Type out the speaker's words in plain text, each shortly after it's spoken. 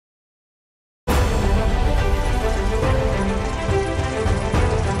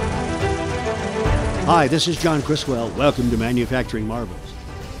Hi, this is John Criswell. Welcome to Manufacturing Marvels.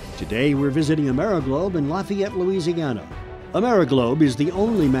 Today we're visiting AmeriGlobe in Lafayette, Louisiana. AmeriGlobe is the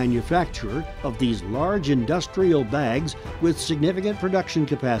only manufacturer of these large industrial bags with significant production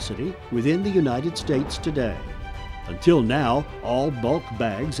capacity within the United States today. Until now, all bulk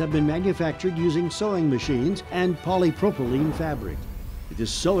bags have been manufactured using sewing machines and polypropylene fabric.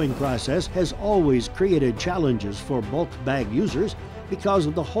 This sewing process has always created challenges for bulk bag users because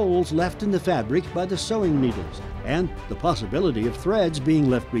of the holes left in the fabric by the sewing needles and the possibility of threads being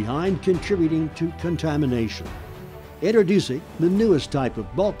left behind contributing to contamination. Introducing the newest type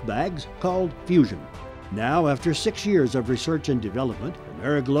of bulk bags called Fusion. Now, after 6 years of research and development,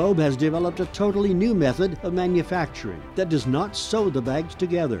 AmeriGlobe has developed a totally new method of manufacturing that does not sew the bags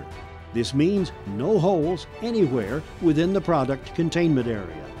together. This means no holes anywhere within the product containment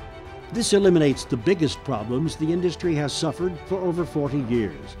area. This eliminates the biggest problems the industry has suffered for over 40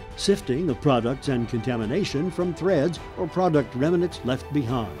 years: sifting of products and contamination from threads or product remnants left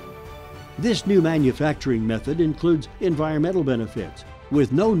behind. This new manufacturing method includes environmental benefits.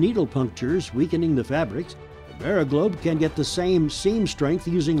 With no needle punctures weakening the fabrics, AmeriGlobe can get the same seam strength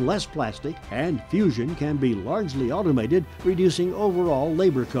using less plastic, and Fusion can be largely automated, reducing overall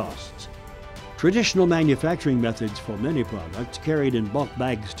labor costs. Traditional manufacturing methods for many products carried in bulk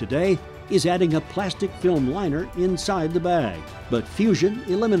bags today is adding a plastic film liner inside the bag. But Fusion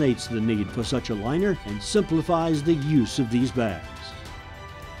eliminates the need for such a liner and simplifies the use of these bags.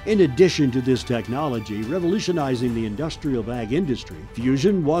 In addition to this technology revolutionizing the industrial bag industry,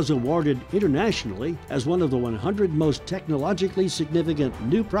 Fusion was awarded internationally as one of the 100 most technologically significant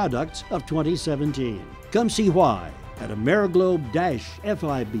new products of 2017. Come see why at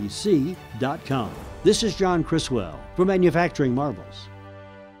AmeriGlobe-FIBC.com. This is John Criswell for Manufacturing Marvels.